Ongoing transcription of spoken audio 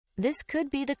This could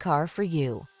be the car for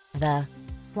you. The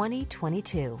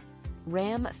 2022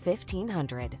 Ram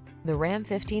 1500. The Ram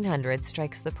 1500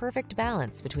 strikes the perfect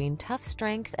balance between tough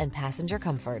strength and passenger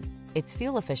comfort. Its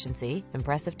fuel efficiency,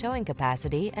 impressive towing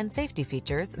capacity, and safety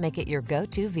features make it your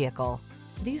go-to vehicle.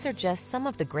 These are just some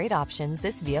of the great options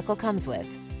this vehicle comes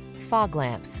with: fog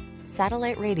lamps,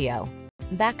 satellite radio,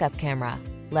 backup camera,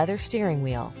 leather steering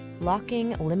wheel,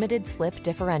 locking limited slip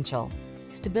differential,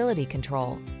 stability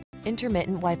control,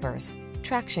 intermittent wipers,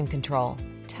 traction control,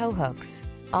 tow hooks,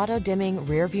 auto-dimming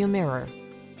rear-view mirror.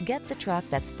 Get the truck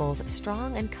that's both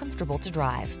strong and comfortable to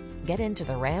drive. Get into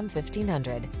the Ram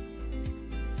 1500.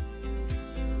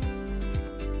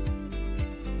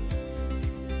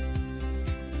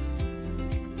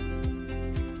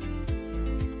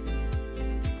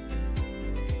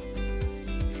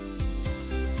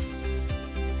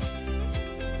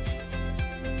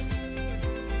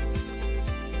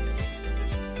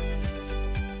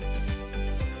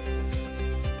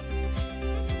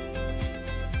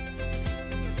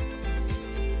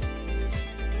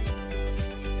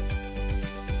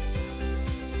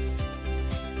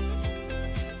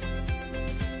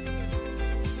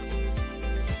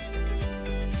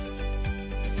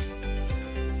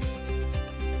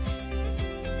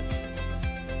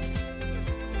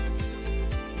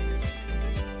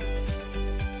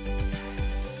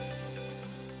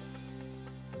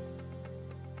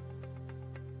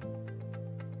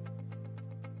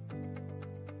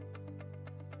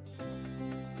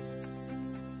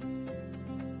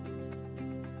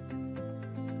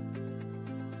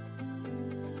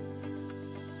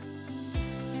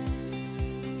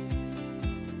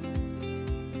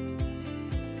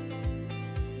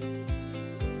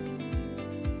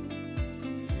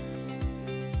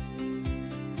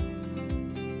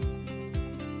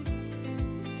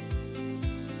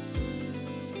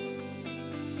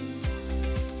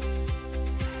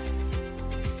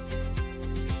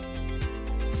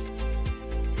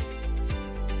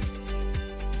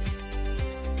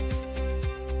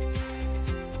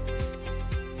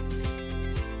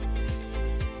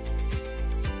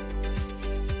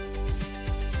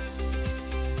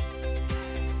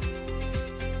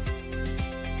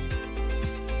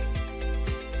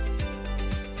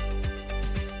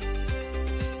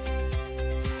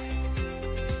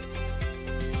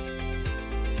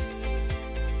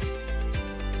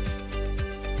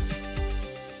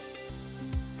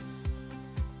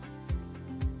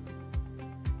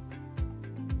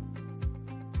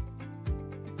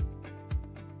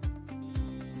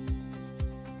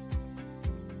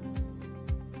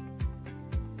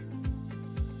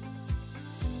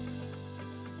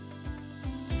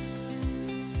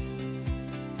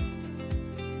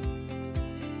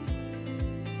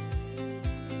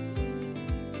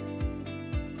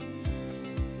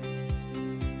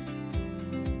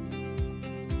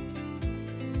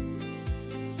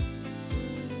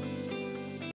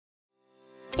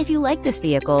 If you like this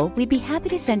vehicle, we'd be happy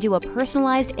to send you a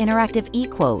personalized interactive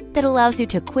e-quote that allows you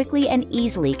to quickly and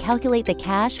easily calculate the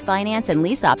cash, finance, and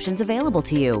lease options available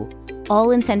to you. All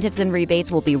incentives and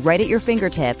rebates will be right at your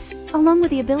fingertips, along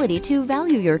with the ability to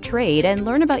value your trade and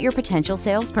learn about your potential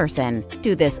salesperson.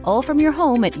 Do this all from your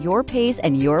home at your pace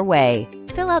and your way.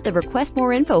 Fill out the Request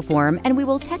More Info form and we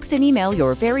will text and email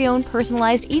your very own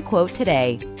personalized e-quote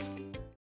today.